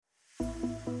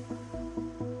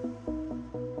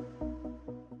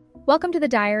Welcome to the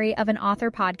Diary of an Author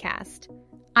podcast.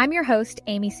 I'm your host,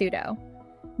 Amy Sudo.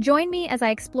 Join me as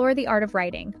I explore the art of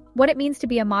writing, what it means to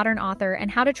be a modern author,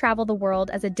 and how to travel the world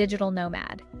as a digital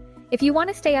nomad. If you want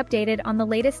to stay updated on the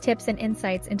latest tips and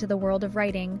insights into the world of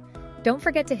writing, don't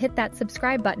forget to hit that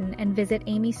subscribe button and visit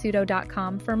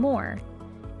amysudo.com for more.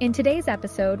 In today's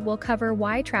episode, we'll cover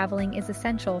why traveling is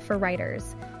essential for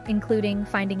writers, including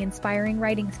finding inspiring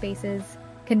writing spaces,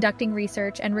 conducting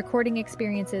research, and recording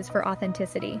experiences for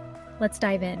authenticity. Let's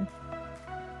dive in.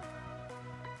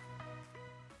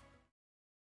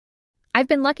 I've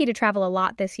been lucky to travel a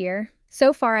lot this year.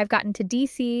 So far, I've gotten to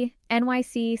DC,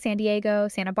 NYC, San Diego,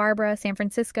 Santa Barbara, San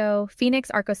Francisco,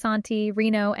 Phoenix, Arcosanti,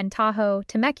 Reno, and Tahoe,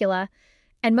 Temecula,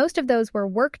 and most of those were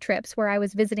work trips where I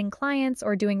was visiting clients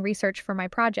or doing research for my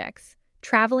projects.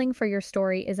 Traveling for your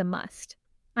story is a must.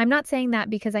 I'm not saying that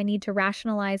because I need to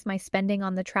rationalize my spending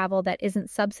on the travel that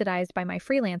isn't subsidized by my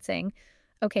freelancing.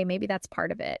 Okay, maybe that's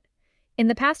part of it. In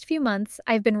the past few months,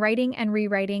 I've been writing and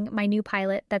rewriting my new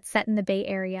pilot that's set in the Bay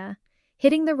Area.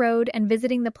 Hitting the road and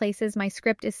visiting the places my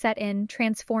script is set in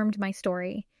transformed my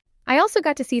story. I also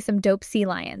got to see some dope sea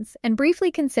lions and briefly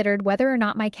considered whether or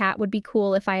not my cat would be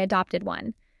cool if I adopted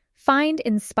one. Find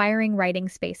inspiring writing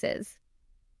spaces.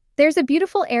 There's a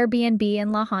beautiful Airbnb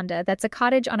in La Honda that's a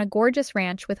cottage on a gorgeous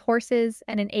ranch with horses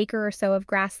and an acre or so of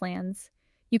grasslands.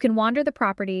 You can wander the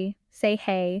property, say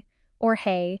hey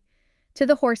to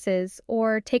the horses,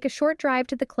 or take a short drive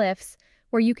to the cliffs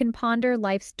where you can ponder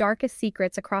life's darkest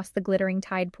secrets across the glittering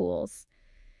tide pools.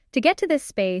 To get to this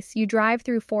space, you drive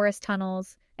through forest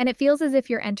tunnels, and it feels as if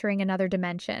you're entering another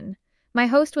dimension. My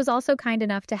host was also kind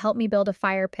enough to help me build a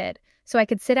fire pit so I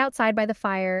could sit outside by the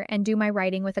fire and do my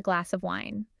writing with a glass of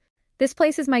wine. This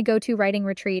place is my go-to writing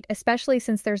retreat, especially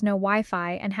since there's no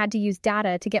Wi-Fi and had to use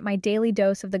data to get my daily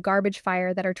dose of the garbage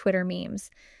fire that are Twitter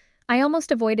memes. I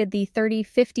almost avoided the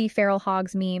 30-50 feral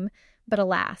hogs meme, but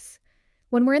alas.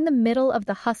 When we're in the middle of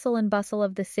the hustle and bustle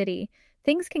of the city,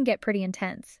 things can get pretty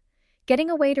intense. Getting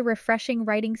away to refreshing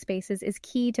writing spaces is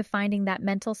key to finding that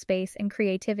mental space and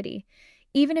creativity,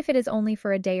 even if it is only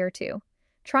for a day or two.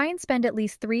 Try and spend at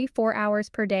least 3-4 hours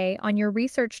per day on your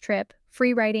research trip,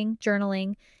 free writing,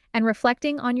 journaling, and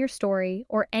reflecting on your story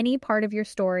or any part of your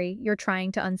story you're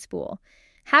trying to unspool.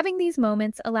 Having these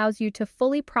moments allows you to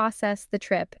fully process the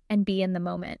trip and be in the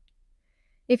moment.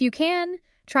 If you can,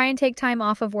 try and take time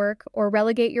off of work or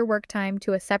relegate your work time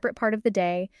to a separate part of the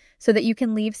day so that you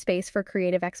can leave space for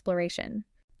creative exploration.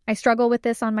 I struggle with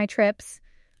this on my trips.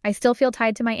 I still feel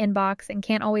tied to my inbox and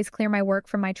can't always clear my work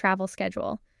from my travel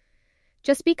schedule.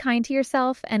 Just be kind to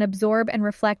yourself and absorb and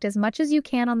reflect as much as you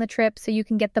can on the trip so you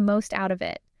can get the most out of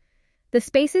it. The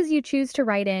spaces you choose to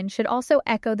write in should also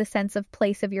echo the sense of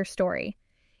place of your story.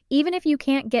 Even if you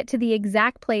can't get to the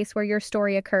exact place where your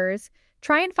story occurs,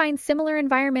 try and find similar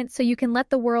environments so you can let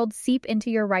the world seep into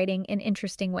your writing in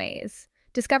interesting ways.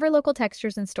 Discover local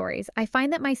textures and stories. I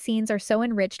find that my scenes are so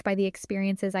enriched by the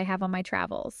experiences I have on my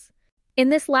travels. In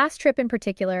this last trip in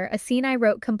particular, a scene I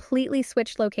wrote completely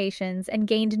switched locations and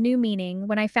gained new meaning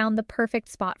when I found the perfect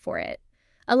spot for it.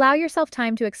 Allow yourself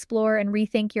time to explore and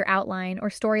rethink your outline or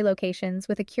story locations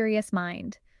with a curious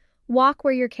mind. Walk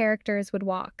where your characters would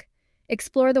walk.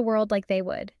 Explore the world like they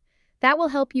would. That will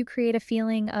help you create a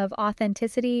feeling of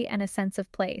authenticity and a sense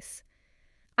of place.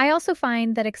 I also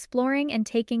find that exploring and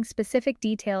taking specific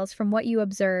details from what you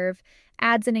observe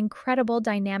adds an incredible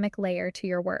dynamic layer to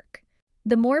your work.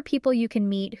 The more people you can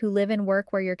meet who live and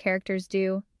work where your characters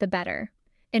do, the better.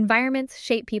 Environments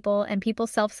shape people, and people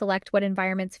self-select what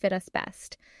environments fit us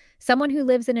best. Someone who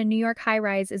lives in a New York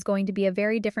high-rise is going to be a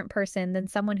very different person than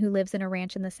someone who lives in a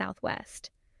ranch in the Southwest.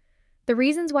 The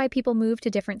reasons why people move to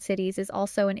different cities is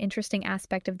also an interesting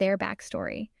aspect of their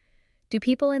backstory. Do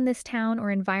people in this town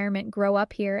or environment grow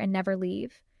up here and never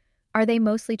leave? Are they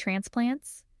mostly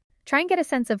transplants? Try and get a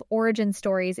sense of origin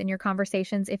stories in your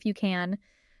conversations if you can.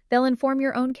 They'll inform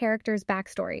your own characters'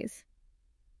 backstories.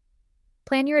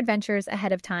 Plan your adventures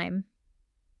ahead of time.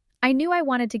 I knew I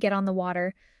wanted to get on the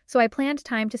water, so I planned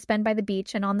time to spend by the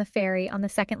beach and on the ferry on the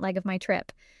second leg of my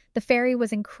trip. The ferry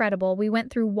was incredible. We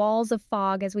went through walls of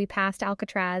fog as we passed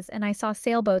Alcatraz, and I saw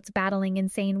sailboats battling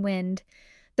insane wind.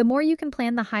 The more you can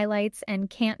plan the highlights and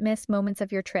can't-miss moments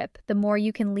of your trip, the more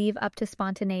you can leave up to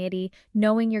spontaneity,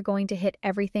 knowing you're going to hit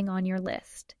everything on your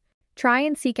list. Try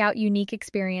and seek out unique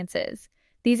experiences.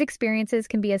 These experiences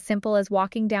can be as simple as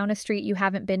walking down a street you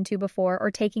haven't been to before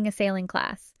or taking a sailing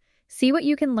class. See what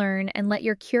you can learn and let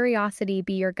your curiosity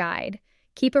be your guide.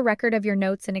 Keep a record of your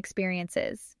notes and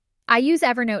experiences. I use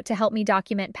Evernote to help me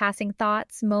document passing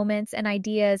thoughts, moments, and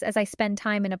ideas as I spend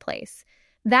time in a place.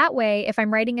 That way, if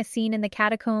I'm writing a scene in the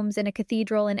catacombs in a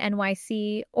cathedral in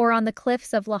NYC or on the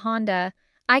cliffs of La Honda,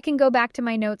 I can go back to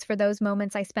my notes for those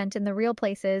moments I spent in the real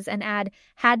places and add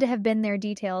had to have been there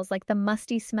details like the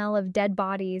musty smell of dead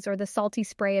bodies or the salty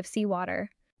spray of seawater.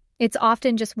 It's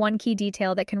often just one key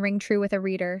detail that can ring true with a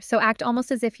reader, so act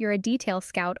almost as if you're a detail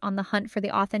scout on the hunt for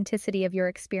the authenticity of your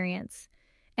experience.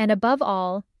 And above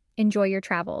all, enjoy your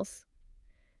travels.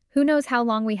 Who knows how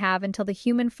long we have until the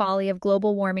human folly of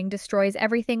global warming destroys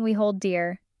everything we hold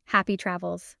dear. Happy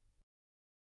travels.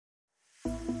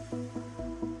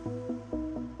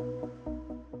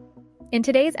 In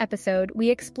today's episode, we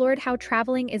explored how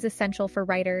traveling is essential for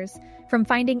writers, from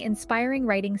finding inspiring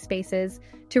writing spaces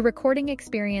to recording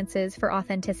experiences for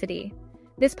authenticity.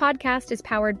 This podcast is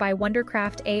powered by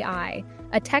Wondercraft AI,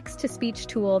 a text-to-speech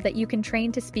tool that you can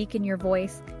train to speak in your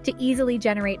voice to easily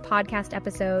generate podcast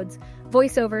episodes,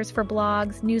 voiceovers for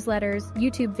blogs, newsletters,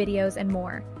 YouTube videos, and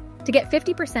more. To get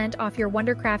 50% off your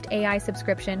Wondercraft AI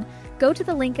subscription, go to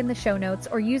the link in the show notes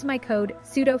or use my code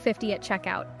SUTO50 at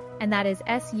checkout, and that is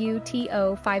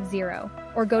SUTO50,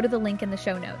 or go to the link in the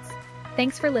show notes.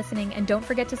 Thanks for listening, and don't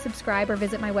forget to subscribe or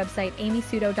visit my website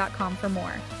amysuto.com for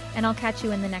more, and I'll catch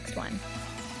you in the next one.